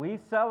We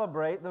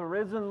celebrate the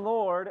risen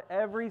Lord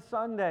every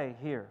Sunday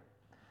here.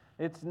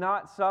 It's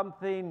not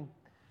something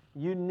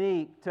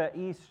unique to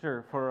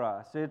Easter for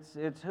us.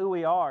 It's who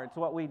we are. It's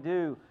what we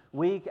do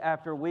week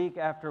after week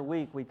after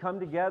week. We come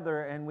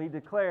together and we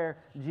declare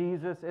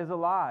Jesus is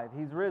alive.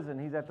 He's risen.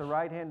 He's at the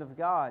right hand of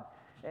God.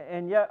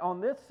 And yet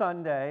on this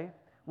Sunday,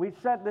 we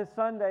set this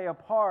Sunday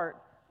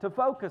apart to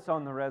focus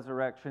on the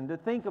resurrection, to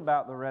think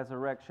about the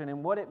resurrection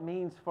and what it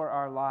means for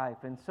our life.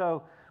 And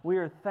so we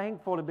are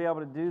thankful to be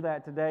able to do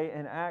that today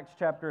in Acts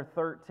chapter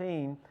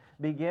 13,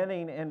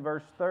 beginning in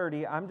verse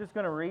 30. I'm just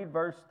going to read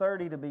verse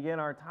 30 to begin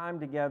our time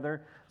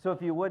together. So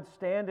if you would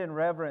stand in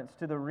reverence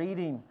to the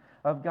reading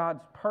of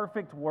God's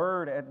perfect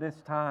word at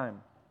this time.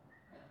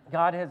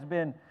 God has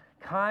been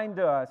kind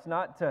to us,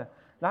 not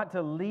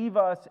to leave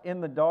us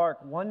in the dark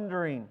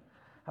wondering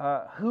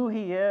who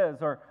He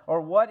is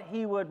or what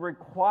He would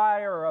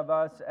require of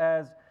us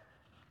as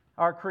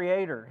our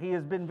Creator. He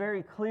has been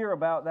very clear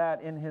about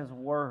that in His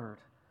Word.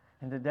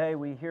 And today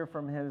we hear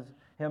from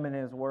Him and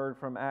His Word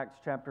from Acts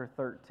chapter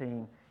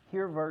 13.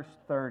 Hear verse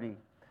 30,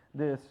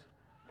 this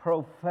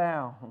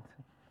profound,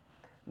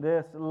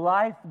 this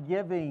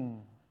life-giving,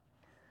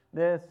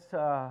 this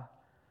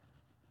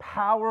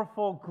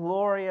powerful,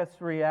 glorious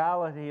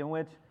reality in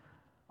which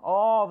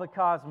all the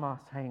cosmos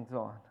hangs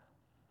on.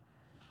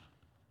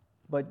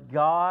 But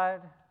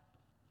God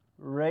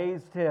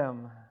raised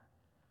Him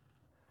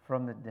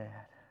from the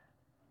dead.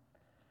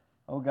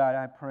 Oh God,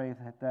 I pray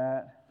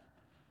that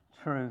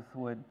truth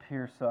would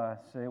pierce us.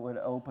 It would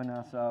open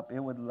us up.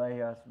 It would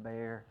lay us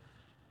bare.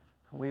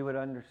 We would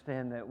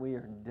understand that we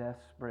are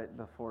desperate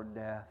before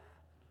death.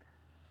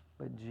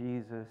 But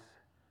Jesus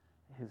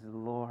is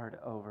Lord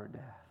over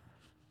death.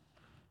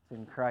 It's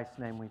in Christ's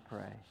name we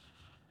pray.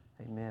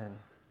 Amen.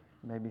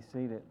 You may be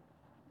seated.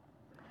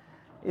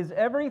 Is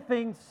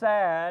everything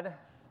sad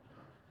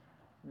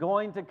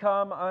going to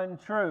come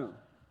untrue?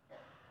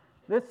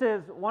 This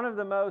is one of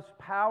the most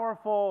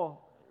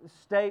powerful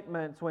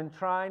statements when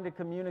trying to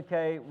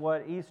communicate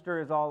what Easter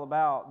is all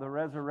about, the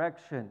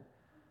resurrection.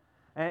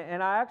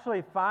 And I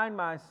actually find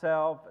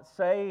myself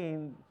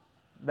saying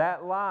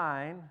that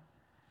line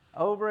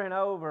over and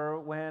over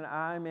when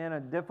I'm in a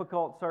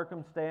difficult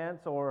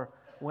circumstance or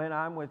when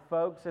I'm with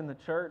folks in the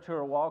church who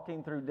are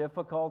walking through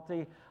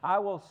difficulty. I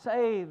will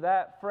say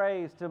that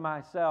phrase to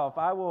myself.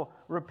 I will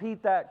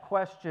repeat that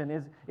question.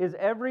 Is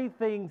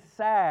everything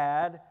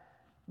sad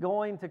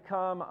going to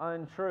come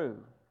untrue?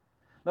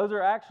 Those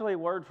are actually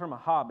words from a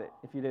Hobbit,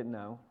 if you didn't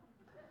know.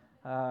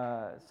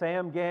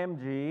 Sam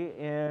Gamgee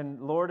in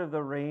Lord of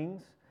the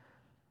Rings.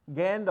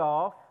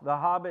 Gandalf, the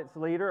Hobbit's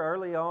leader,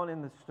 early on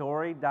in the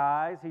story,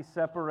 dies. He's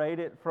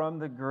separated from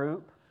the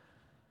group.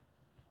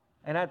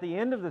 And at the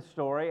end of the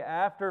story,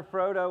 after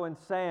Frodo and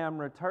Sam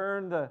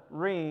return the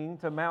ring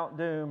to Mount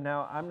Doom,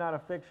 now I'm not a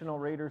fictional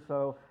reader,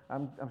 so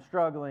I'm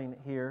struggling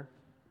here.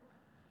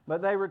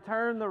 But they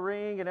return the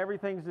ring and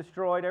everything's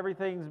destroyed,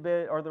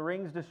 the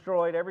ring's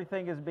destroyed,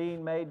 everything is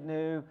being made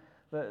new.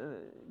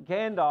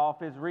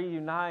 Gandalf is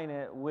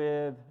reunited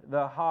with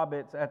the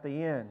hobbits at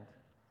the end.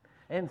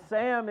 And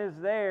Sam is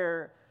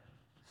there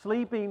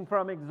sleeping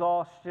from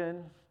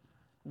exhaustion.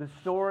 The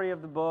story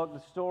of the book,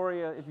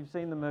 if you've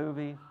seen the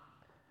movie,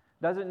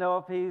 doesn't know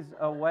if he's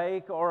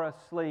awake or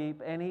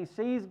asleep. And he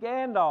sees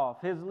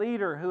Gandalf, his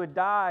leader, who had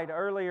died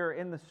earlier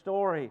in the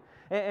story.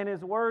 And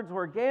his words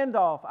were,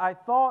 "Gandalf, I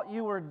thought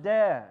you were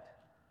dead.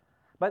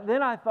 But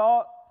then I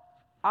thought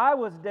I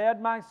was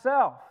dead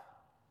myself."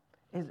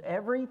 Is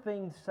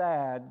everything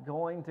sad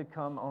going to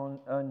come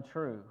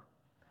untrue?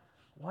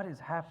 What has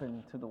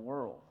happened to the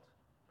world?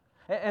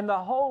 And the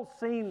whole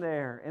scene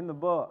there in the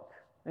book,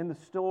 in the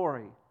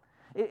story,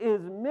 it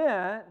is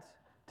meant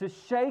to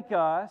shake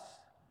us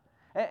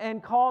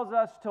and cause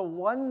us to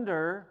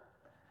wonder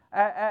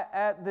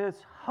at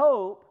this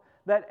hope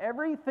that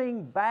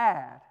everything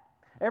bad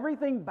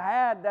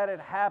that had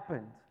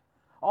happened,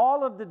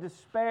 all of the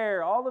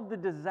despair, all of the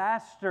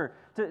disaster,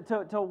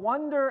 to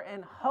wonder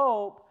and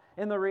hope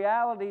in the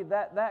reality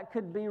that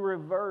could be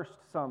reversed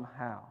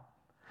somehow.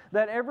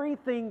 That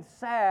everything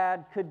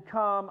sad could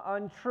come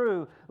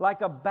untrue,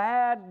 like a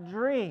bad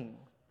dream.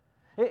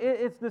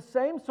 It's the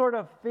same sort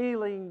of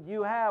feeling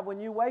you have when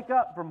you wake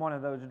up from one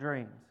of those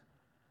dreams,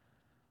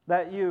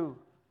 that you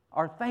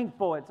are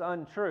thankful it's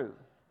untrue.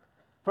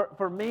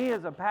 For me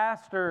as a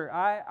pastor,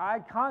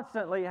 I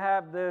constantly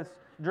have this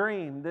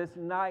dream, this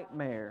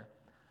nightmare,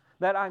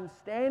 that I'm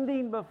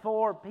standing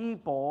before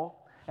people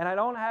and I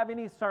don't have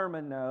any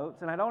sermon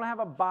notes and I don't have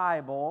a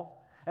Bible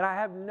and I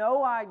have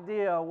no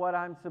idea what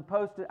I'm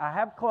supposed to. I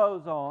have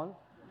clothes on,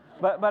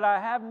 but I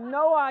have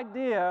no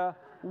idea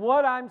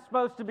what I'm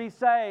supposed to be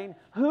saying,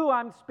 who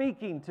I'm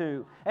speaking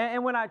to.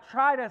 And when I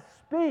try to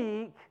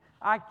speak,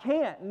 I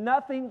can't.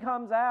 Nothing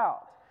comes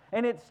out.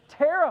 And it's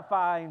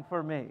terrifying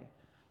for me.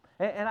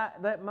 And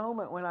that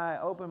moment when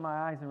I open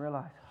my eyes and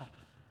realize,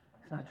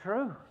 it's not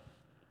true.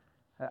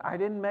 I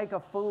didn't make a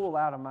fool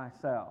out of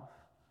myself.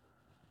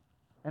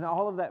 And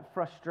all of that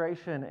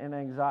frustration and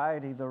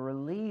anxiety, the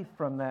relief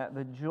from that,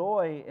 the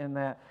joy in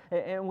that.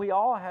 And we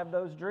all have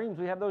those dreams.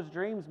 We have those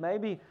dreams.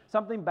 Maybe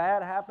something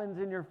bad happens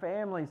in your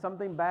family.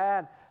 Something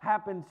bad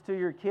happens to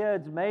your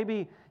kids.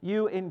 Maybe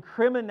you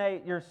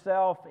incriminate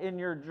yourself in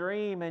your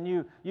dream and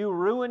you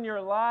ruin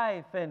your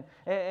life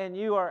and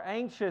you are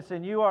anxious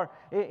and you are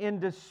in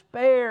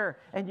despair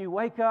and you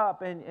wake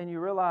up and you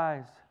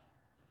realize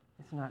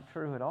it's not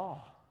true at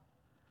all.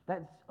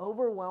 That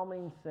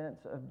overwhelming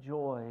sense of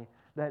joy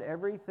that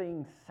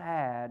everything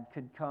sad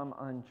could come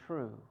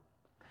untrue.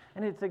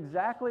 And it's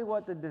exactly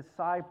what the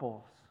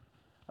disciples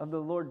of the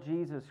Lord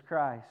Jesus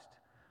Christ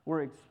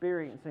were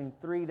experiencing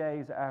 3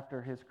 days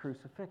after His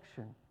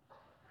crucifixion.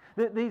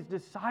 These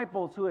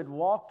disciples who had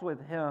walked with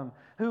Him,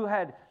 who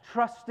had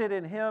trusted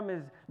in Him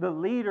as the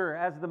leader,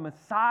 as the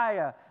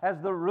Messiah,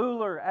 as the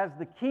ruler, as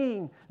the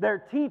King, their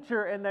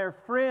teacher and their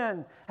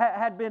friend,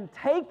 had been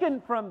taken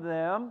from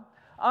them,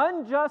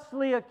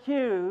 unjustly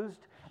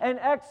accused, and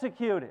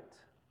executed.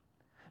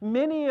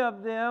 Many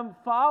of them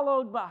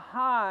followed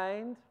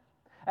behind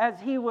as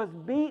He was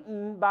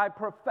beaten by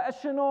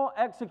professional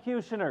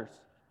executioners,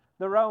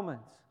 the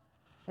Romans,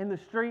 in the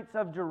streets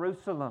of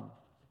Jerusalem.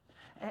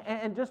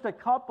 And just a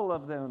couple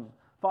of them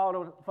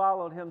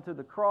followed Him to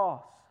the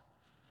cross.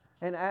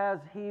 And as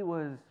He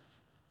was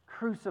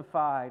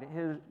crucified,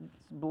 His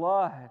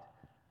blood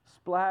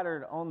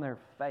splattered on their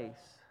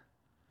face.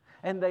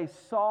 And they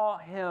saw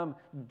Him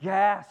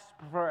gasp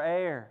for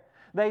air.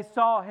 They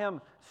saw Him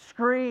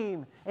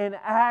scream in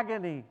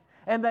agony.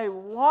 And they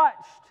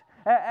watched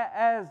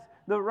as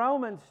the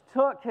Romans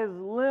took His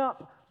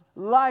limp,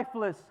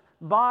 lifeless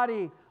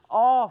body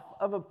off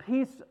of a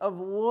piece of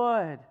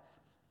wood,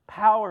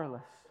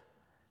 powerless.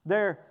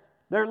 Their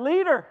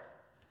leader,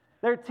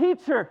 their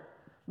teacher,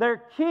 their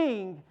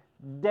king,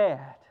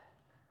 dead.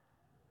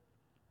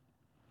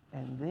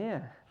 And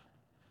then,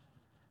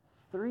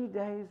 3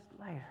 days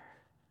later,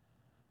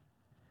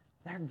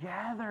 they're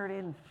gathered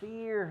in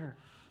fear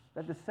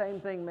that the same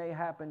thing may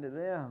happen to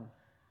them.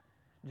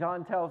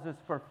 John tells us,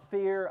 for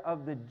fear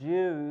of the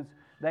Jews,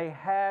 they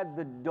had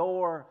the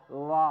door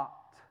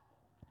locked.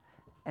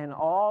 And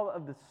all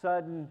of a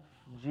sudden,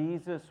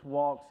 Jesus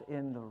walks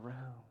in the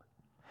room.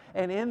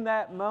 And in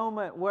that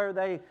moment where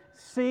they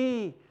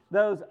see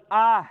those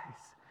eyes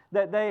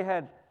that they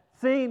had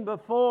seen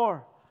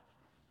before,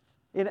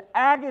 in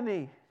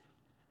agony,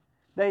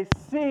 they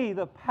see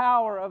the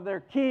power of their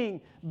King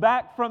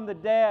back from the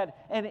dead.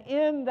 And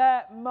in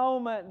that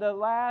moment, the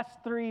last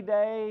 3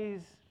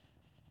 days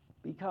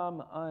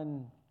become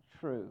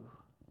untrue,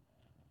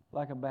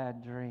 like a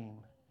bad dream,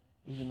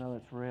 even though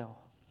it's real.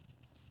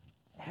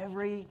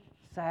 Every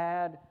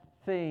sad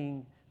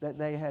thing that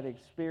they had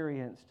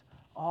experienced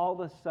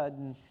all of a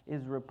sudden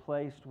is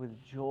replaced with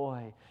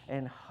joy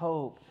and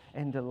hope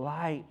and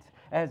delight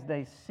as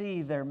they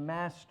see their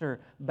Master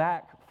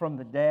back from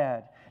the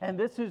dead. And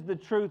this is the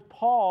truth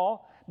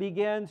Paul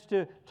begins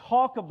to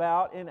talk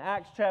about in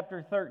Acts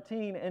chapter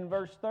 13 and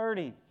verse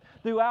 30.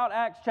 Throughout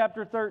Acts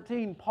chapter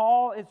 13,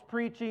 Paul is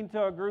preaching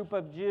to a group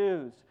of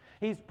Jews.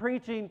 He's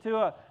preaching to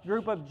a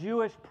group of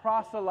Jewish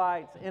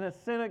proselytes in a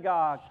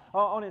synagogue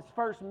on his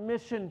first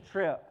mission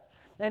trip.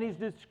 And he's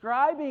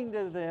describing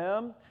to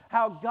them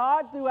how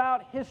God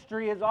throughout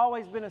history has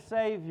always been a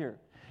Savior.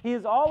 He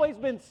has always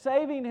been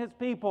saving His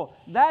people.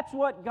 That's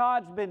what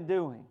God's been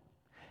doing.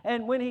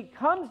 And when He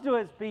comes to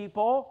His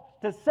people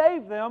to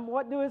save them,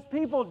 what do His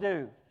people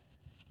do?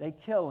 They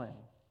kill Him.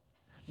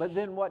 But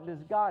then what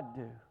does God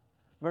do?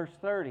 Verse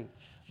 30,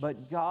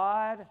 but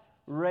God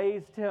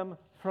raised Him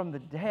from the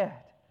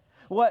dead.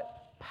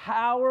 What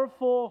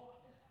powerful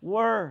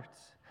words.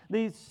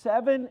 These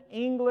 7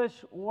 English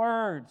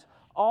words,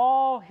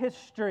 all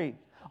history,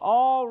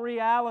 all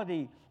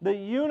reality. The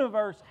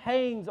universe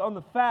hangs on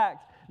the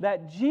fact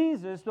that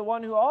Jesus, the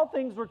one who all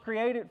things were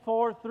created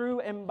for, through,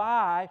 and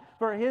by,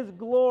 for His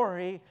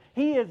glory,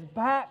 He is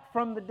back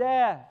from the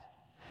dead.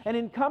 And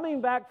in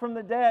coming back from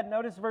the dead,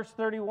 notice verse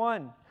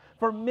 31,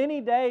 for many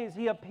days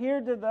He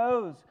appeared to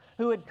those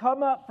who had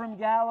come up from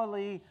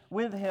Galilee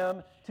with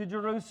Him to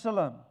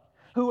Jerusalem,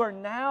 who are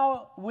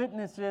now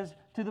witnesses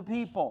to the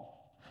people.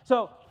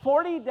 So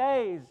 40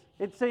 days,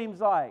 it seems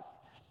like,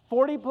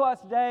 40 plus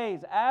days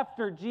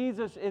after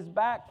Jesus is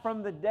back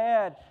from the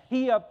dead,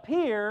 He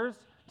appears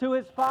to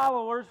His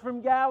followers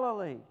from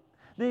Galilee.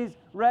 These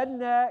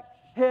redneck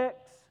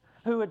hicks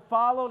who had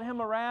followed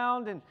Him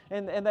around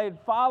and they had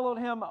followed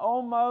Him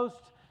almost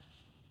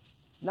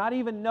not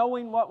even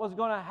knowing what was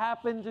going to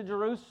happen to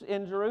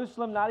in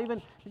Jerusalem,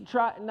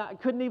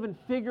 couldn't even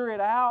figure it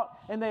out,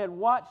 and they had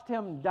watched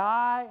Him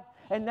die,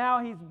 and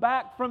now He's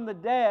back from the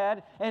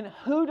dead, and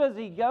who does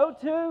He go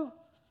to?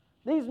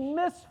 These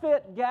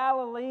misfit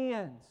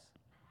Galileans.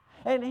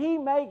 And He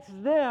makes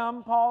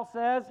them, Paul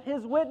says,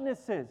 His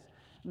witnesses.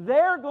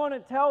 They're going to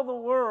tell the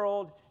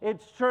world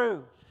it's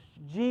true.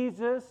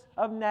 Jesus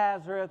of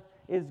Nazareth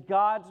is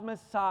God's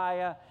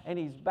Messiah, and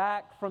He's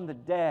back from the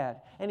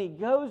dead. And He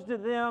goes to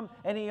them,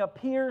 and He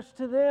appears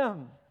to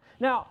them.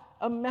 Now,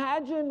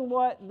 imagine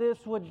what this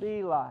would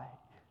be like.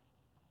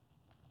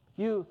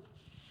 You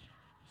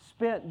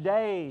spent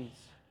days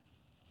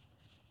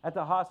at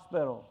the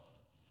hospital,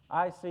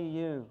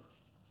 ICU,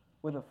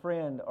 with a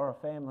friend or a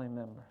family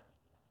member.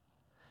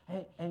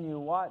 And you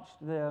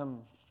watched them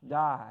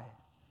die.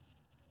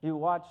 You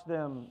watched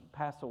them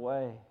pass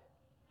away.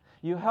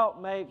 You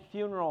helped make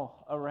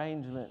funeral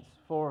arrangements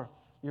for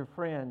your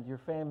friend, your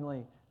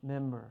family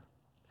member.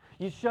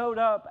 You showed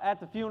up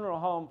at the funeral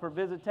home for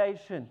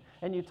visitation,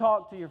 and you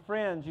talked to your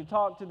friends, you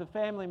talked to the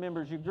family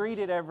members, you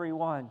greeted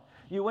everyone.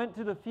 You went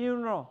to the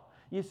funeral,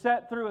 you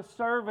sat through a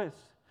service,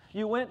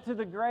 you went to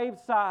the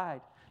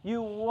graveside,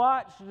 you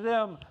watched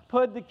them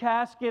put the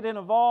casket in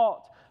a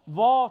vault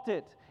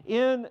it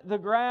in the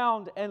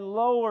ground and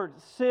lowered,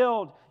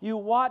 sealed. You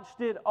watched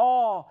it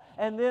all,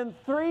 and then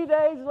 3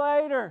 days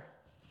later,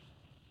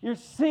 you're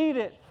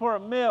seated for a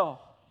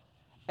meal,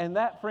 and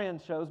that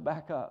friend shows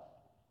back up.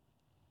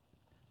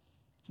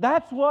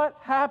 That's what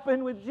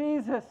happened with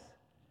Jesus.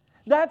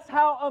 That's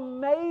how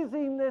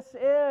amazing this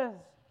is.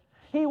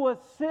 He was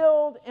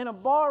sealed in a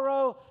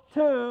borrowed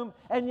tomb,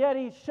 and yet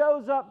He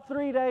shows up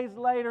 3 days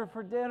later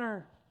for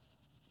dinner.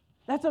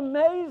 That's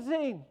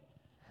amazing.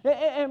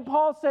 And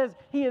Paul says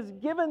He has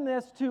given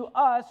this to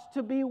us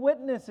to be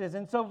witnesses.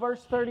 And so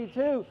verse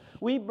 32,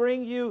 we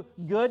bring you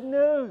good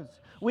news.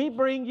 We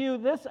bring you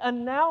this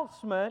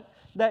announcement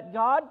that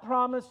God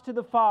promised to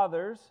the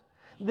fathers.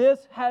 This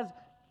has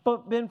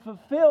been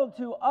fulfilled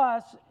to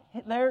us,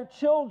 their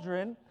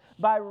children,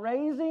 by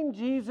raising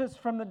Jesus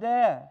from the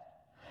dead.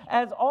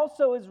 As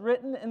also is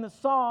written in the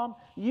Psalm,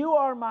 "You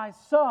are my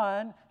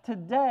son,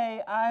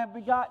 today I have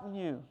begotten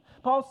you."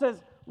 Paul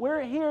says,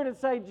 we're here to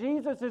say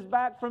Jesus is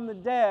back from the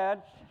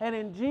dead, and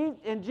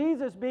in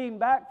Jesus being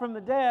back from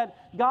the dead,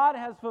 God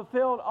has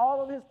fulfilled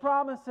all of His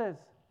promises.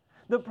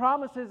 The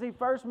promises He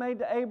first made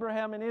to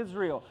Abraham and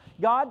Israel.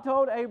 God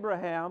told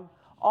Abraham,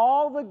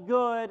 all the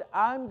good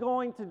I'm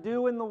going to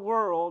do in the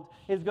world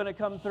is going to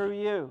come through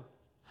you.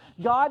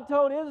 God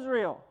told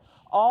Israel,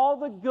 all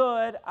the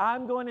good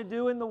I'm going to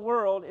do in the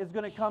world is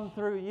going to come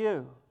through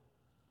you.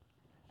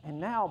 And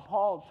now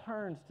Paul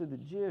turns to the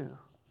Jew,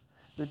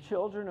 the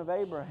children of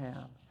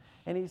Abraham,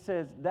 and he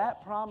says,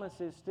 that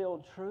promise is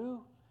still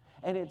true,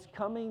 and it's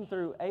coming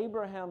through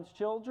Abraham's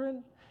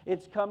children,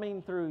 it's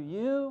coming through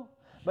you,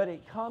 but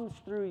it comes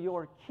through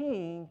your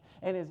King,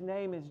 and His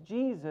name is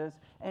Jesus,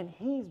 and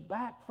He's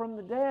back from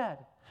the dead.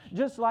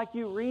 Just like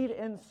you read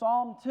in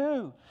Psalm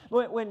 2,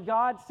 when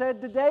God said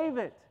to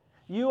David,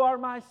 "You are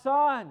my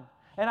son,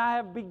 and I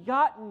have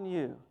begotten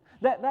you."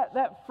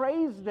 That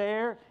phrase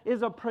there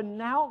is a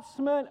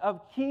pronouncement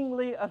of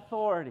kingly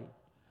authority.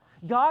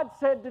 God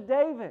said to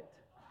David,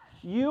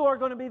 "You are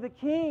going to be the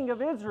king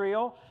of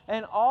Israel,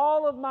 and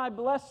all of my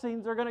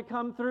blessings are going to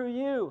come through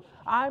you.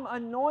 I'm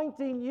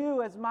anointing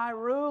you as my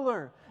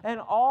ruler, and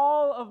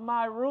all of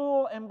my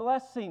rule and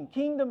blessing,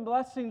 kingdom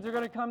blessings are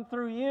going to come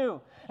through you."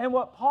 And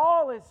what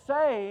Paul is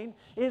saying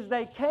is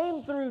they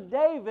came through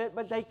David,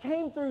 but they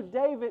came through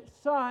David's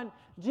son,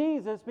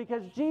 Jesus,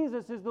 because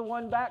Jesus is the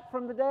one back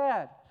from the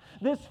dead.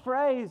 This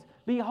phrase,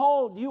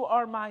 "Behold, you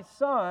are my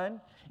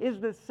son,"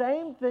 is the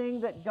same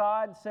thing that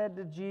God said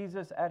to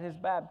Jesus at His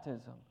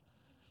baptism.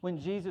 When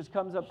Jesus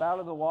comes up out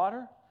of the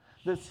water,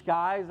 the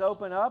skies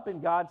open up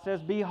and God says,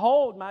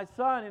 "Behold, my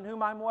son in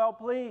whom I'm well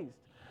pleased."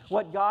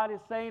 What God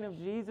is saying of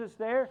Jesus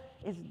there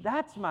is,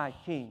 that's my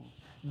king.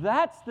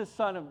 That's the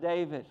son of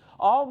David.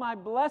 All my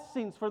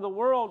blessings for the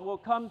world will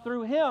come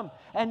through Him.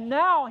 And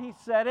now He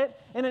said it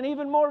in an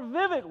even more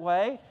vivid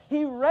way.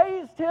 He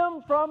raised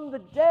Him from the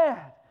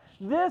dead.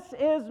 This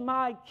is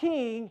my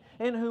king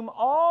in whom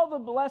all the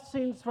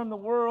blessings from the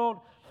world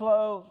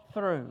flow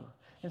through.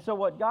 And so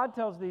what God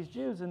tells these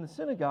Jews in the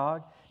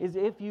synagogue is,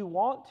 if you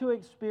want to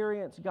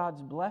experience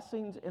God's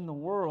blessings in the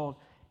world,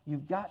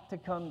 you've got to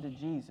come to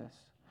Jesus.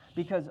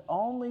 Because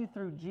only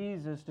through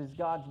Jesus does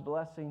God's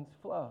blessings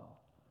flow.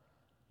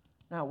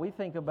 Now, we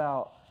think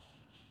about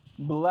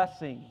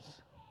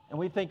blessings, and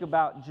we think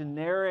about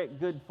generic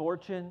good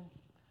fortune.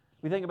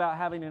 We think about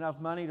having enough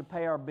money to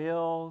pay our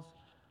bills,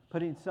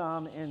 putting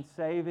some in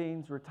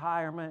savings,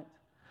 retirement.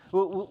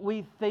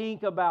 We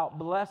think about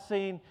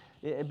blessing,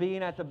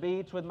 being at the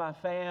beach with my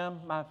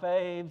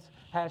faves,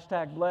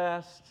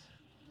 #blessed.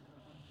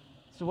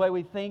 It's the way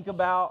we think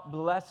about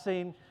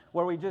blessing,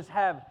 where we just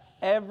have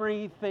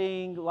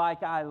everything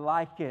like I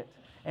like it.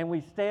 And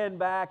we stand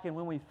back, and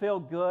when we feel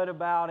good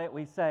about it,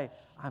 we say,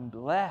 "I'm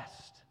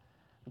blessed."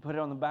 We put it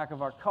on the back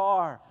of our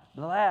car,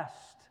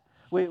 blessed.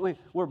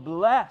 We're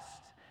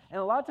blessed. And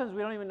a lot of times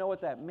we don't even know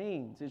what that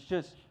means. It's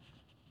just,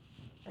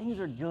 things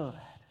are good.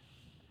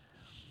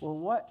 Well,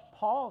 what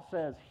Paul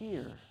says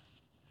here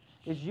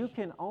is you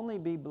can only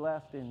be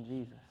blessed in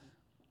Jesus,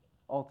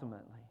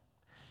 ultimately.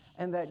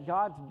 And that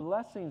God's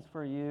blessings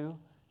for you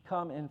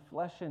come in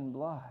flesh and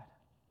blood.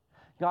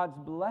 God's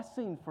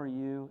blessing for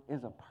you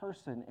is a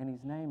person, and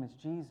His name is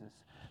Jesus.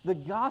 The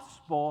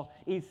gospel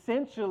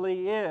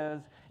essentially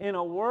is, in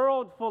a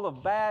world full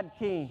of bad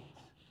kings,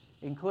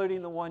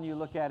 including the one you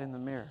look at in the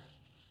mirror,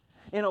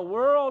 in a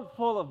world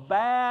full of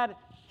bad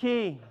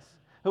kings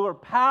who are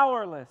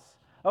powerless,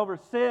 over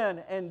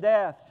sin and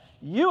death.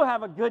 You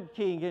have a good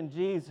king in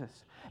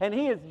Jesus. And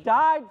He has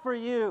died for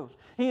you.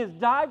 He has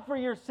died for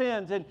your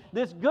sins. And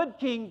this good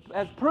king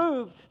has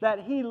proved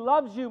that He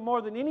loves you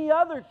more than any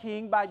other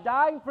king by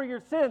dying for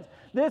your sins.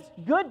 This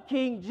good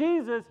king,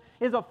 Jesus,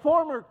 is a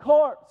former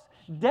corpse.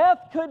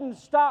 Death couldn't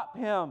stop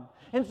Him.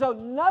 And so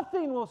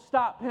nothing will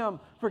stop Him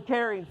for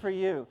caring for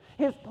you.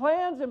 His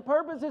plans and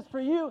purposes for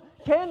you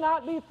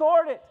cannot be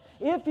thwarted.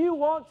 If you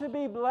want to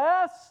be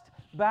blessed,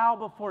 bow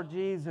before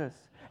Jesus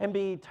and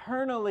be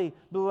eternally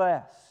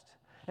blessed.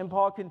 And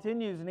Paul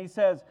continues and he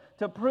says,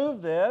 to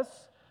prove this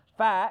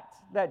fact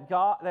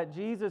that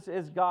Jesus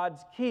is God's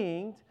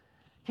king,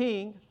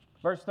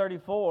 verse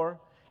 34,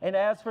 and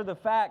as for the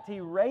fact He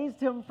raised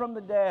Him from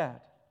the dead,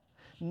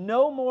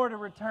 no more to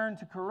return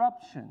to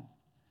corruption.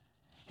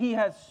 He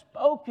has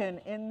spoken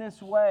in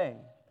this way,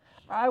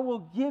 I will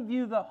give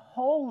you the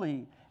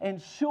holy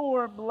and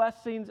sure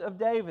blessings of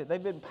David.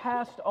 They've been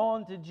passed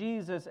on to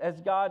Jesus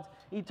as God's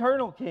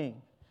eternal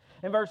king.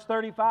 In verse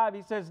 35,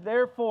 he says,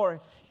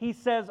 therefore, he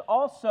says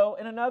also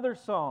in another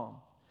psalm,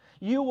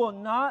 you will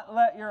not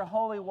let your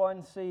Holy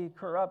One see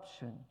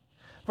corruption.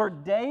 For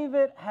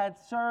David had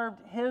served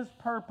his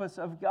purpose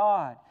of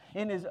God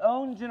in his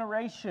own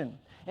generation,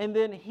 and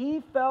then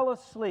he fell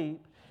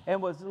asleep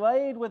and was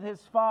laid with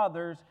his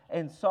fathers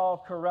and saw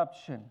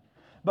corruption.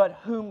 But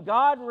whom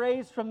God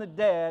raised from the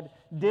dead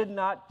did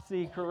not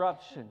see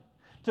corruption.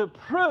 To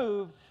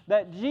prove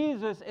that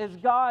Jesus is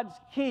God's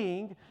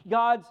king,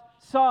 God's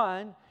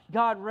son,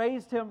 God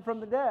raised Him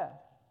from the dead.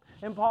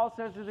 And Paul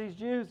says to these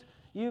Jews,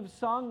 you've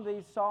sung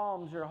these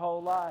psalms your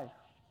whole life.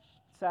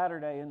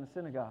 Saturday in the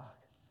synagogue.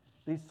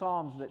 These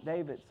psalms that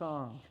David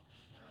sung.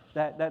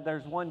 That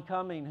there's one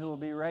coming who will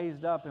be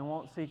raised up and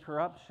won't see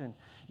corruption.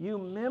 You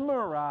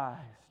memorized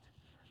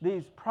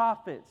these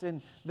prophets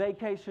in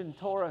vacation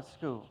Torah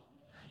school.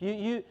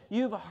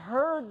 You've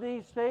heard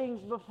these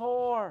things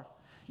before.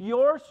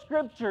 Your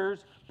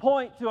scriptures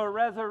point to a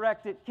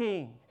resurrected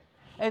king.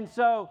 And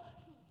so,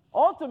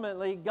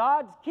 ultimately,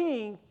 God's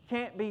king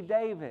can't be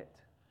David.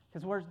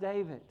 Because where's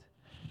David?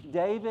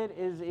 David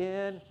is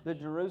in the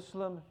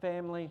Jerusalem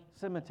family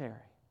cemetery.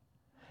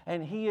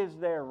 And he is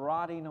there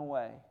rotting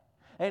away.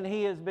 And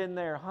he has been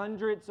there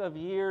hundreds of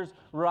years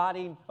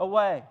rotting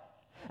away.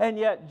 And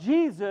yet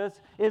Jesus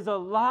is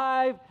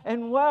alive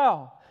and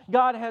well.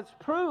 God has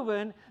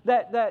proven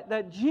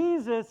that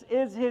Jesus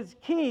is His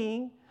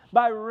king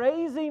by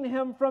raising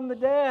Him from the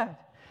dead.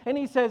 And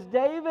He says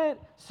David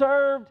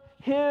served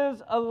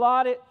his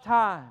allotted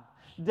time.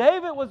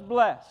 David was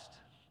blessed,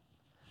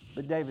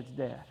 but David's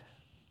dead.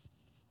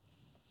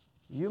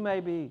 You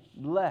may be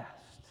blessed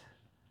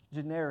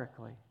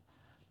generically,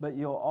 but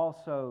you'll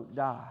also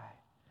die.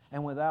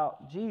 And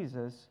without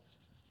Jesus,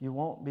 you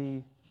won't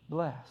be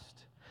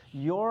blessed.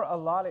 Your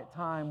allotted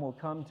time will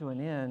come to an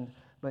end,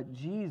 but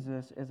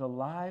Jesus is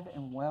alive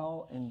and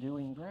well and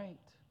doing great.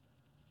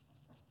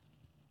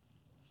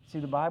 See,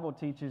 the Bible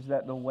teaches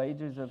that the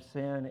wages of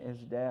sin is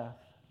death.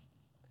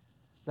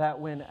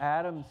 That when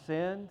Adam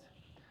sinned,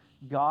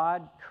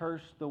 God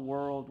cursed the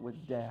world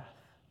with death.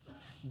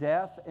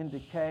 Death and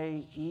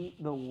decay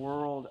eat the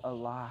world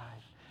alive.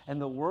 And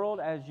the world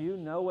as you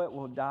know it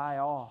will die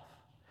off.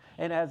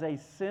 And as a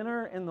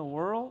sinner in the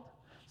world,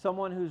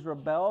 someone who's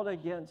rebelled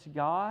against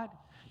God,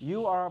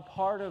 you are a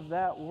part of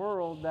that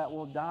world that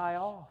will die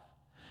off.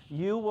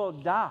 You will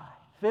die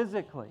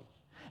physically.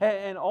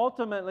 And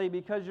ultimately,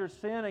 because your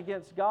sin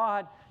against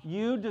God,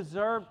 you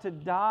deserve to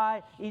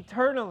die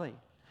eternally.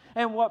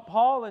 And what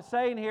Paul is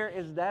saying here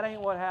is that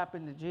ain't what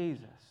happened to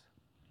Jesus.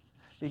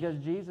 Because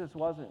Jesus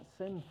wasn't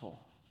sinful.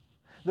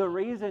 The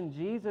reason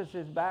Jesus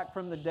is back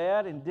from the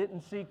dead and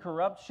didn't see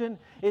corruption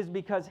is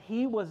because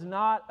He was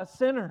not a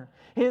sinner.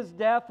 His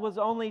death was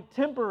only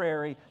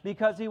temporary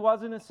because He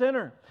wasn't a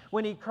sinner.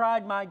 When He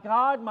cried, my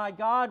God,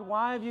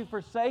 why have you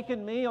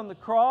forsaken me on the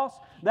cross?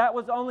 That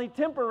was only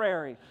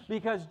temporary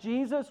because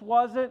Jesus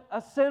wasn't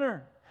a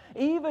sinner.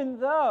 Even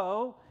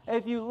though,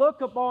 if you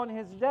look upon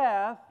His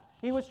death,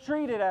 He was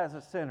treated as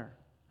a sinner.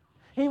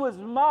 He was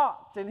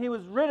mocked and He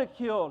was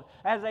ridiculed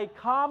as a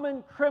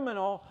common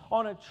criminal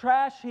on a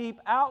trash heap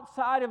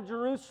outside of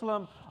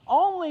Jerusalem,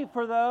 only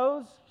for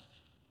those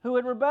who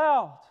had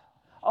rebelled,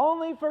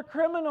 only for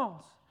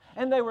criminals.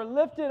 And they were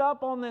lifted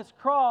up on this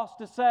cross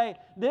to say,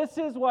 this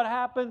is what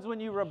happens when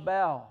you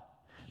rebel.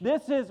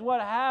 This is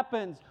what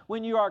happens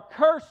when you are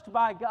cursed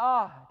by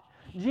God.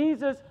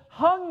 Jesus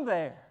hung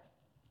there.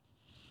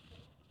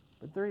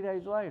 But 3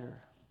 days later,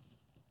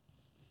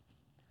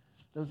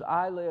 those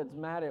eyelids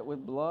matted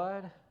with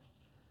blood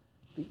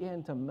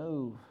began to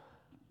move.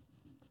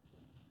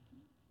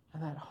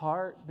 And that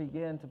heart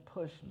began to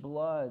push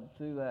blood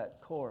through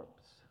that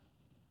corpse.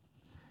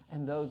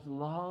 And those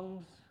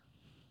lungs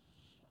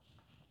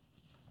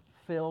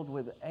filled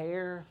with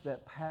air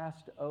that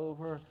passed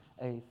over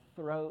a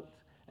throat,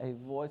 a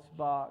voice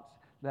box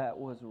that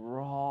was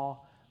raw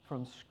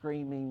from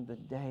screaming the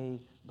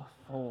day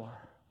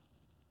before.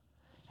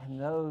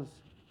 And those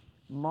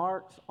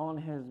marks on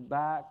His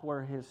back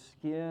where His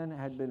skin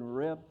had been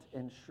ripped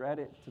and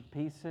shredded to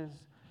pieces,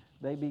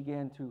 they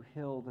began to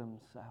heal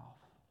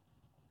themselves.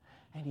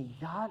 And he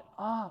got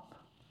up,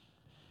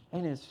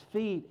 and his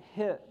feet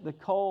hit the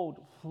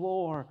cold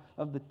floor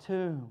of the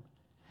tomb.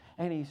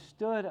 And he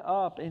stood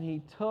up, and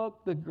he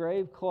took the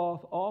grave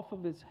cloth off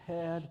of his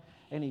head,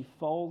 and he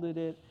folded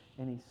it,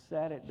 and he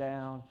set it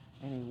down,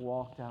 and he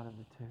walked out of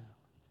the tomb.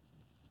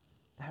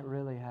 That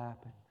really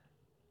happened.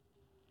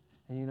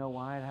 And you know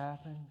why it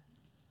happened?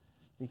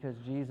 Because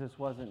Jesus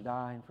wasn't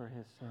dying for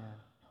his sin.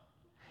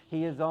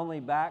 He is only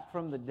back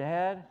from the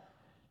dead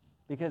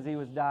because he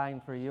was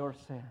dying for your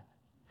sin.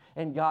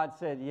 And God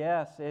said,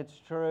 yes, it's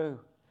true.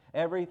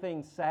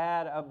 Everything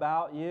sad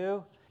about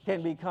you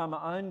can become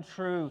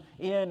untrue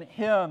in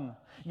him.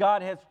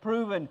 God has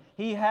proven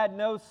he had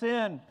no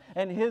sin,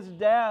 and his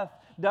death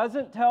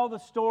doesn't tell the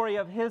story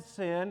of his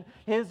sin.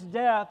 His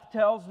death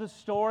tells the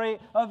story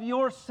of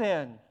your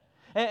sin.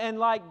 And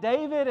like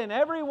David and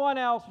everyone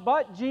else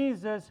but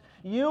Jesus,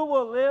 you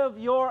will live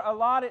your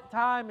allotted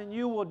time and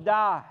you will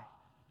die.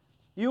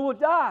 You will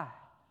die.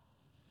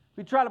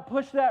 We try to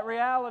push that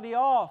reality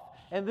off,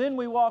 and then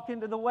we walk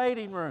into the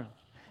waiting room,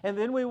 and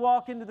then we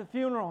walk into the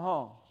funeral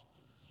home,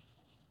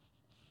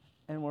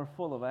 and we're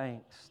full of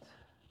angst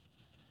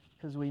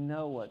because we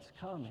know what's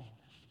coming.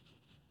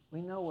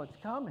 We know what's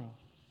coming.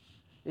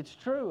 It's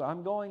true,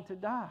 I'm going to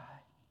die.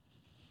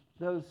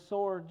 Those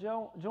sore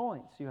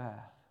joints you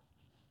have,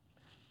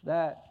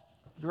 that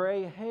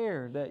gray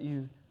hair that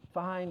you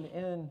find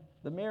in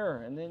the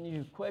mirror, and then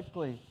you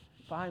quickly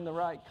find the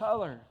right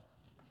color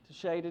to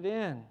shade it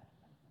in.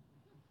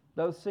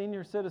 Those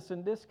senior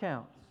citizen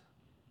discounts.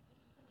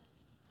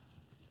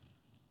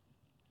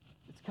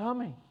 It's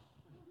coming.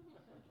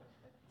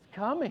 It's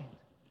coming.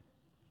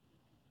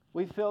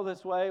 We feel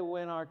this way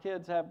when our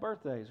kids have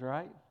birthdays,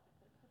 right?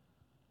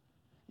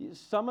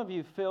 Some of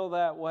you feel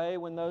that way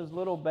when those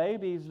little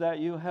babies that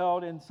you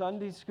held in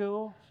Sunday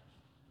school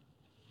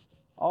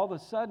all of a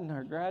sudden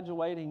are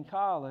graduating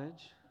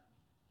college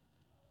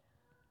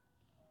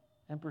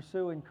and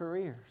pursuing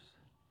careers.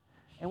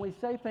 And we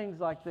say things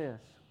like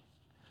this: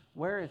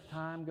 where is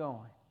time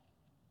going?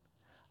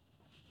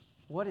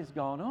 What has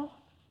gone on?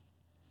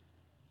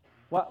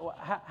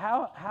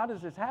 How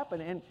does this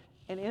happen?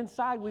 And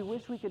inside we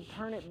wish we could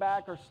turn it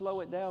back or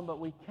slow it down, but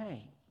we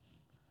can't.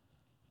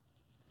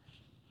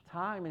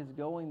 Time is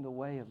going the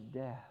way of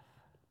death,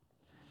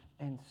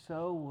 and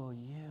so will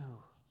you.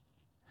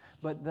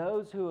 But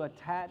those who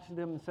attach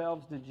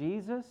themselves to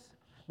Jesus,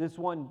 this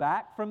one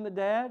back from the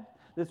dead,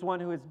 this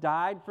one who has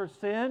died for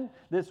sin,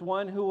 this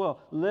one who will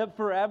live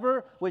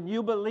forever, when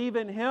you believe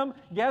in him,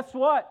 guess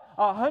what?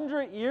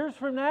 100 years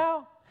from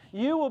now,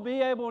 you will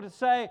be able to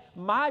say,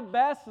 my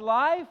best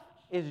life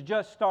is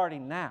just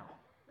starting now.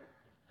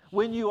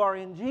 When you are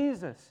in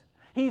Jesus.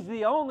 He's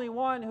the only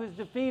one who's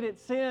defeated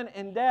sin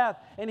and death,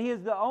 and he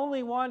is the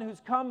only one who's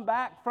come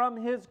back from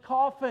his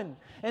coffin.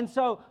 And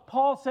so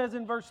Paul says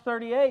in verse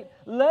 38,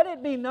 let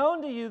it be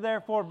known to you,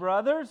 therefore,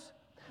 brothers,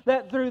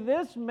 that through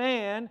this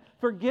man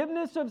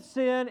forgiveness of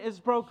sin is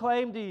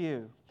proclaimed to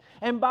you.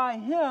 And by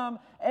him,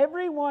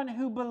 everyone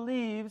who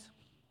believes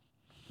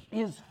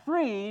is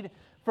freed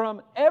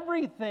from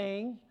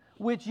everything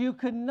which you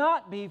could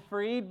not be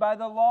freed by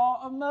the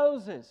law of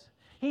Moses.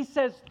 He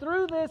says,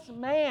 through this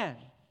man,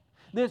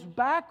 this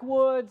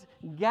backwoods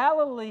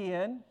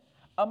Galilean,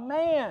 a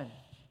man,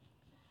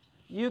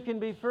 you can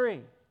be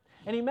free.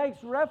 And he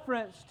makes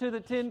reference to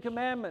the Ten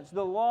Commandments,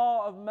 the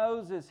law of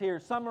Moses here,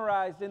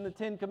 summarized in the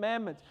Ten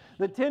Commandments.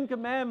 The Ten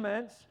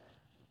Commandments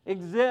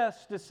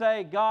exist to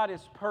say God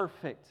is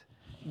perfect,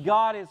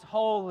 God is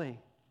holy.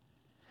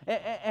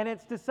 And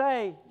it's to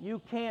say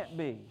you can't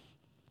be.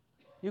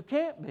 You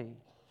can't be.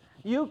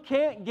 You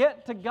can't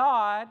get to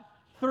God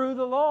through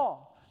the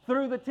law,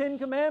 through the Ten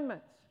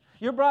Commandments.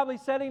 You're probably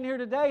sitting here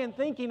today and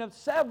thinking of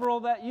several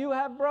that you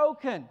have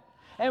broken.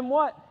 And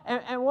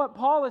what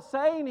Paul is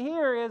saying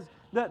here is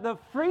that the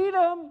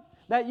freedom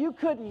that you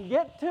couldn't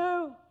get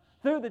to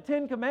through the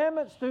Ten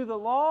Commandments, through the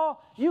law,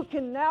 you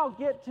can now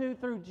get to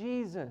through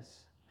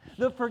Jesus.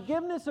 The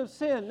forgiveness of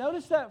sin.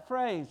 Notice that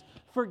phrase,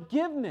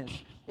 forgiveness.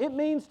 It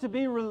means to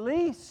be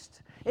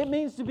released. It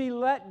means to be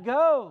let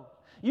go.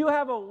 You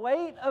have a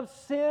weight of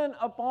sin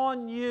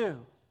upon you.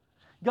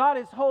 God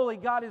is holy,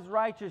 God is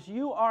righteous.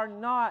 You are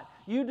not.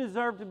 You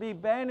deserve to be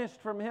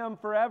banished from him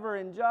forever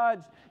and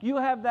judged. You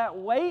have that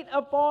weight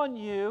upon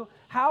you.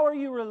 How are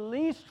you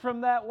released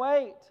from that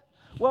weight?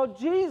 Well,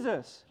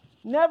 Jesus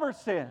never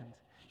sinned.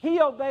 He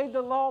obeyed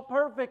the law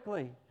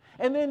perfectly.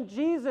 And then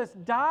Jesus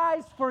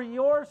dies for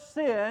your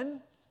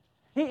sin.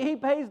 He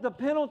pays the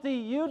penalty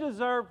you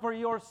deserve for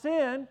your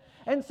sin.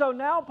 And so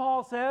now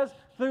Paul says,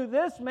 through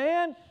this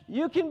man,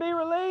 you can be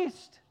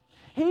released.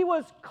 He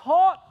was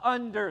caught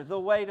under the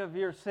weight of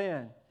your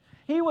sin.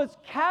 He was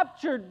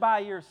captured by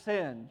your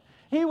sin.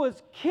 He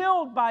was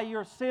killed by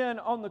your sin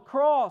on the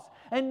cross.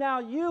 And now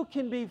you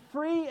can be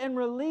free and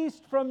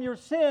released from your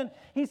sin.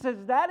 He says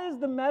that is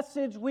the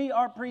message we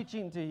are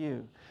preaching to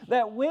you.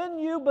 That when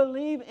you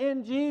believe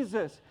in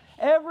Jesus,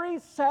 every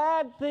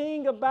sad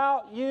thing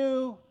about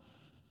you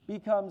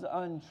becomes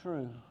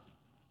untrue.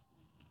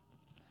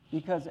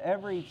 Because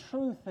every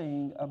true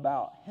thing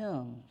about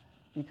him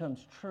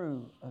becomes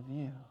true of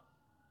you.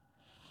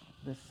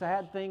 The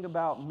sad thing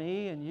about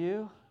me and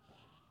you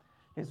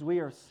is we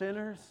are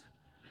sinners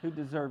who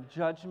deserve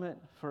judgment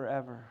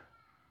forever.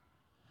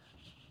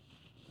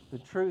 The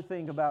true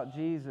thing about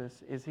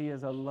Jesus is He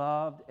is a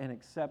loved and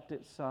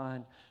accepted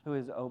Son who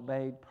is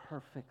obeyed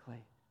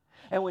perfectly.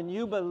 And when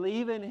you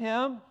believe in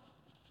Him,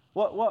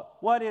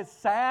 what is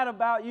sad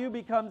about you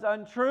becomes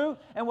untrue,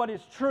 and what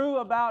is true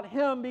about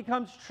Him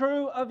becomes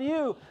true of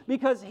you.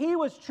 Because He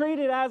was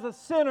treated as a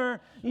sinner,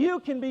 you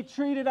can be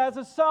treated as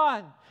a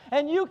son.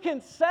 And you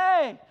can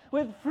say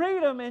with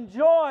freedom and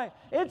joy,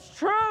 it's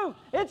true,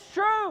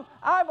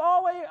 I've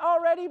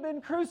already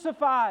been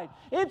crucified.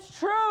 It's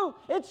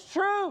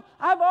true,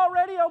 I've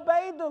already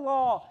obeyed the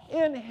law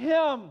in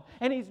Him.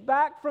 And He's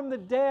back from the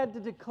dead to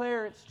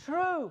declare it's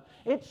true.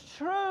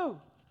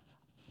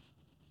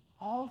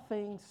 All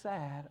things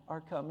sad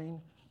are coming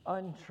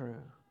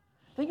untrue.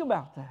 Think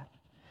about that.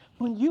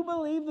 When you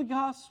believe the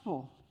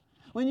gospel,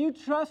 when you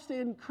trust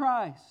in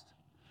Christ,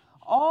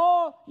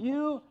 all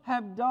you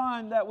have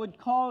done that would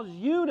cause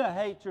you to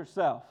hate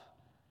yourself,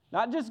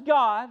 not just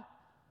God,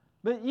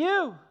 but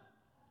you,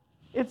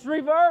 it's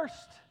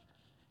reversed.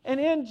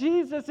 And in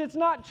Jesus, it's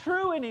not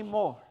true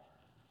anymore.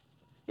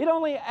 It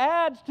only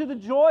adds to the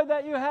joy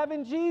that you have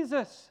in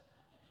Jesus.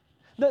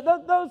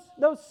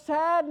 Those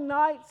sad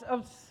nights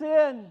of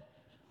sin,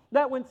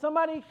 that when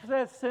somebody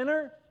says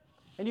sinner,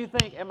 and you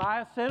think, am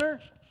I a sinner?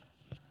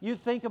 You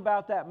think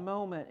about that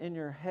moment in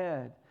your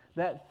head,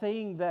 that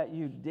thing that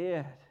you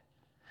did.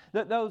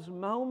 Those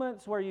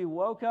moments where you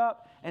woke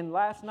up and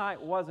last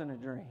night wasn't a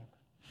dream.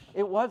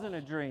 It wasn't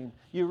a dream.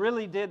 You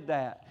really did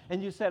that.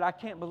 And you said, I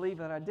can't believe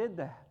that I did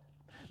that.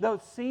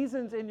 Those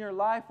seasons in your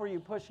life where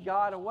you pushed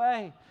God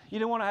away. You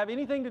didn't want to have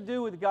anything to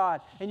do with God.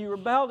 And you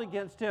rebelled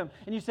against Him.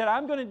 And you said,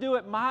 I'm going to do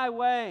it my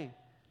way.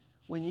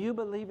 When you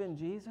believe in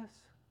Jesus,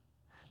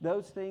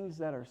 those things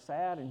that are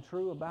sad and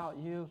true about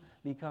you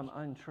become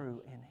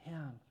untrue in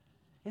Him.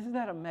 Isn't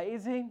that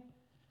amazing?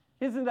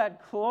 Isn't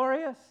that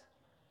glorious?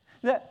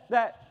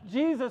 That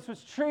Jesus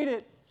was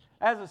treated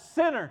as a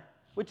sinner,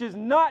 which is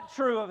not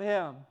true of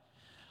Him.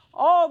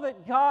 All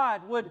that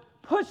God would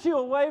push you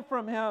away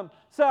from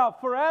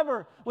Himself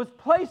forever was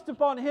placed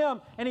upon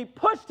Him, and He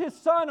pushed His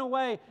Son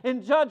away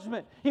in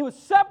judgment. He was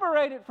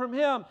separated from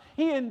Him.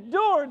 He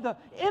endured the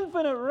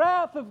infinite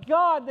wrath of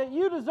God that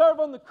you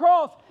deserve on the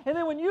cross. And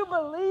then when you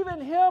believe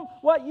in Him,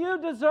 what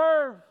you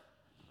deserve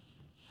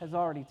has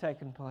already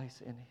taken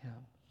place in Him.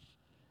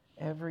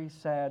 Every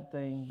sad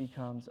thing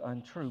becomes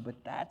untrue, but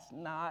that's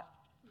not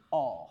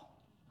all.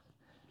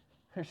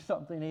 There's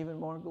something even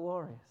more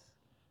glorious.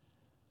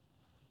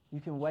 You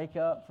can wake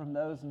up from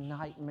those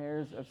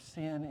nightmares of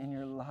sin in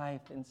your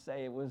life and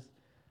say it's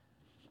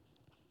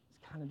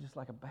kind of just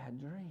like a bad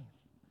dream.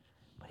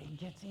 But it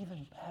gets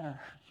even better.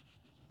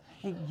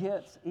 It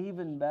gets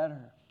even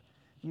better.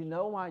 You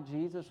know why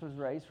Jesus was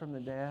raised from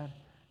the dead?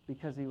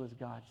 Because He was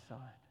God's Son.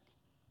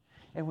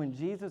 And when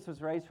Jesus was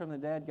raised from the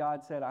dead,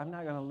 God said, I'm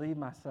not going to leave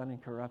my Son in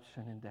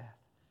corruption and death.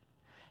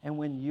 And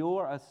when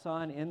you're a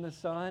son in the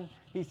Son,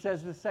 He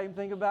says the same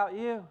thing about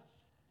you.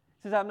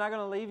 He says, I'm not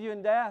going to leave you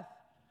in death.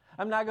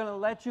 I'm not going to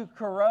let you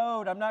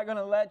corrode. I'm not going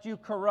to let you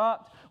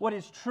corrupt. What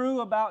is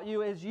true about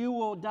you is you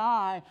will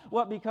die.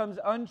 What becomes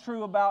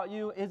untrue about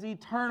you is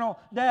eternal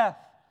death.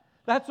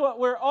 That's what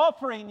we're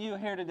offering you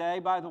here today,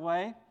 by the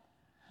way.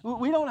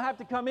 We don't have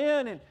to come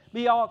in and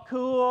be all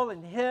cool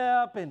and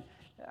hip. And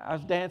I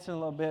was dancing a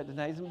little bit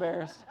today. He's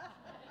embarrassed.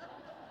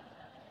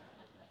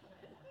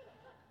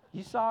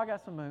 You saw I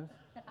got some moves.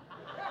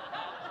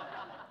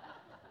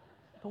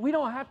 But we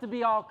don't have to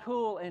be all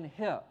cool and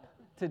hip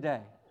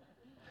today.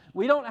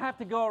 We don't have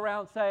to go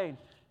around saying,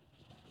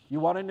 you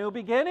want a new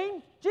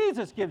beginning?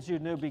 Jesus gives you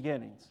new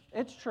beginnings.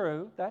 It's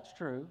true. That's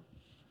true.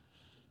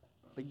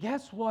 But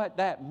guess what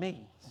that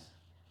means?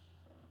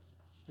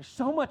 There's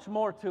so much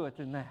more to it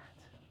than that.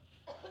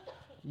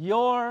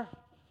 Your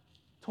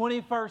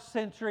 21st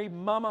century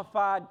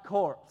mummified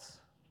corpse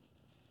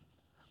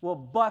will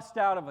bust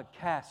out of a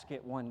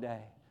casket one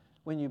day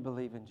when you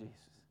believe in Jesus.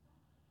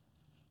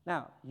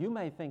 Now, you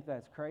may think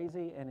that's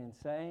crazy and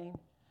insane,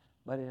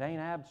 but it ain't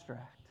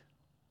abstract.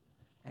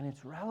 And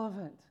it's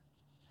relevant.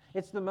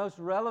 It's the most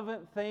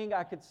relevant thing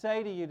I could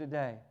say to you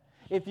today.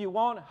 If you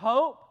want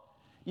hope,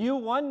 you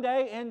one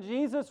day in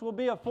Jesus will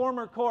be a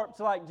former corpse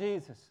like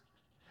Jesus.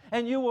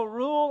 And you will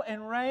rule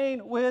and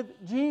reign with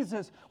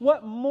Jesus.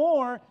 What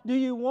more do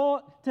you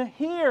want to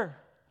hear?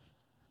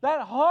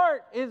 That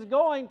heart is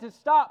going to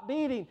stop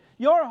beating.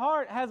 Your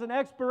heart has an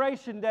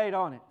expiration date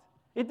on it.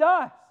 It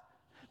does.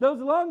 Those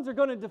lungs are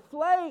going to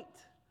deflate.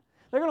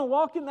 They're going to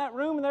walk in that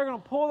room and they're going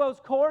to pull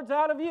those cords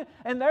out of you,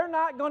 and they're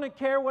not going to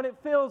care what it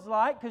feels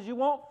like because you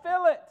won't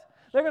feel it.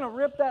 They're going to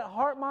rip that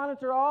heart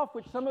monitor off,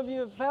 which some of you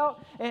have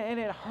felt, and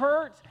it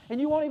hurts, and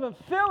you won't even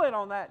feel it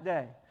on that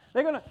day.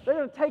 They're going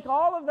to take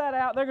all of that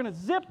out. They're going to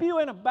zip you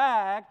in a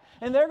bag,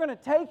 and they're going to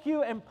take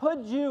you and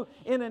put you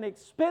in an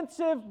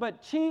expensive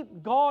but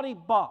cheap, gaudy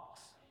box.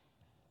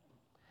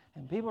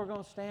 And people are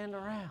going to stand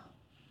around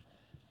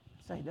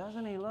and say,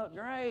 doesn't he look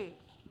great?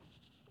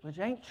 Which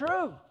ain't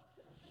true.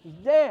 He's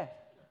dead.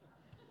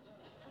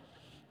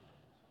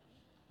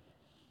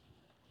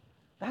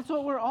 That's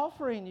what we're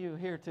offering you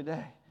here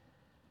today,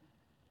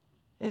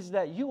 is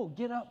that you will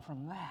get up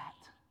from that.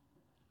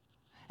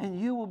 And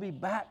you will be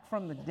back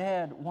from the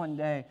dead one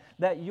day.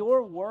 That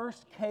your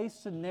worst case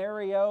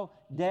scenario,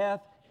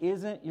 death,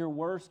 isn't your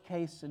worst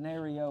case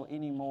scenario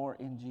anymore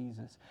in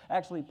Jesus.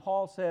 Actually,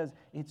 Paul says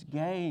it's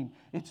gain.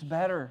 It's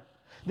better.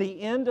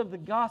 The end of the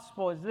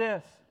gospel is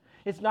this.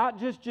 It's not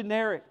just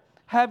generic.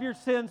 Have your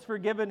sins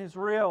forgiven is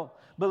real.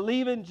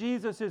 Believe in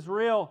Jesus is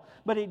real.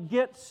 But it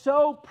gets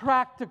so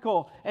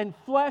practical and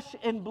flesh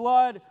and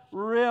blood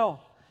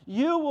real.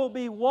 You will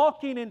be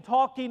walking and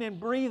talking and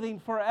breathing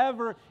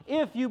forever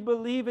if you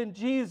believe in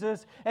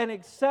Jesus and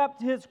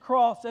accept His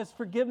cross as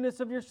forgiveness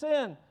of your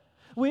sin.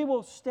 We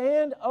will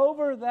stand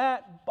over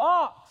that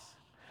box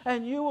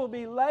and you will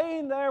be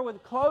laying there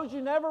with clothes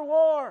you never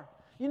wore.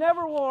 You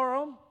never wore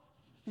them.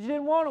 You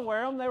didn't want to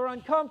wear them. They were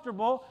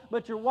uncomfortable.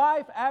 But your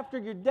wife, after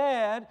you're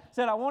dead,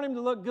 said, I want him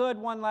to look good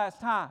one last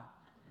time.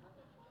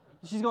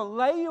 She's going to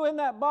lay you in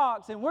that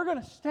box and we're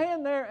going to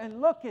stand there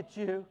and look at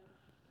you.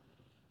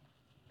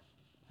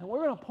 And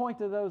we're going to point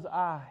to those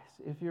eyes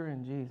if you're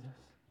in Jesus.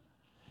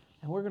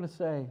 And we're going to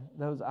say,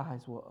 those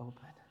eyes will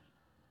open.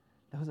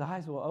 Those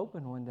eyes will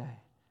open one day.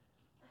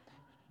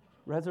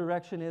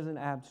 Resurrection isn't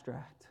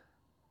abstract.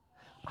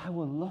 I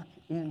will look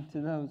into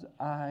those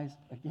eyes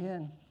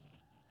again.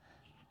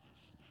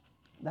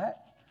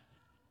 That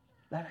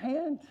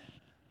hand,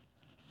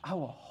 I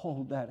will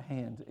hold that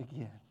hand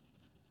again.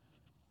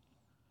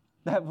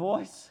 That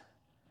voice,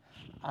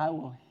 I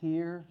will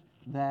hear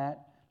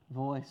that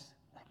voice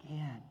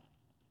again.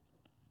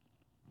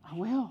 I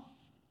will.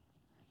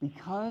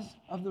 Because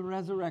of the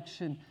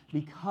resurrection,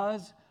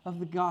 because of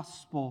the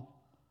gospel,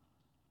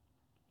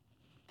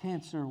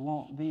 cancer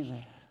won't be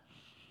there.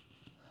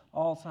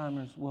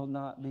 Alzheimer's will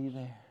not be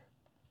there.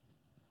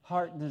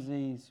 Heart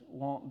disease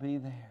won't be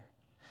there.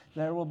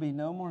 There will be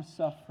no more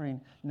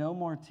suffering, no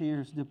more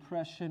tears.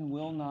 Depression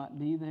will not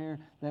be there.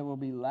 There will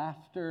be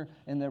laughter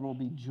and there will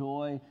be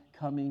joy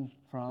coming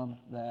from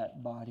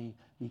that body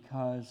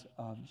because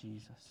of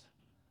Jesus.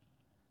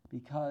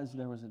 Because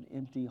there was an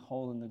empty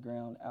hole in the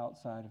ground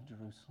outside of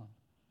Jerusalem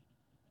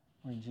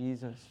where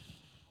Jesus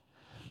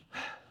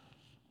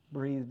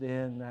breathed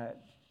in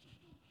that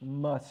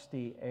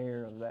musty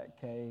air of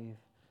that cave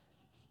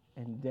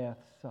and death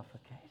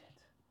suffocated.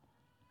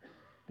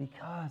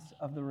 Because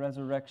of the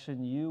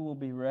resurrection, you will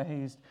be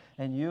raised,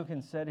 and you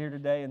can sit here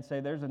today and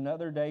say, there's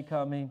another day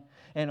coming,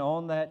 and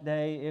on that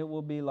day it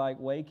will be like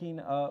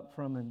waking up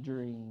from a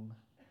dream.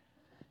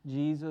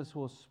 Jesus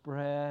will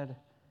spread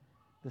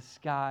the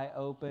sky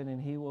open,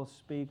 and He will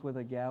speak with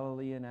a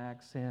Galilean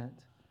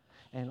accent,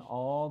 and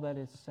all that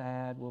is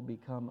sad will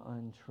become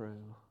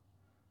untrue.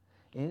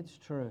 It's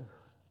true.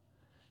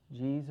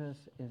 Jesus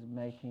is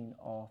making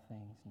all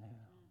things new.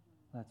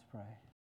 Let's pray.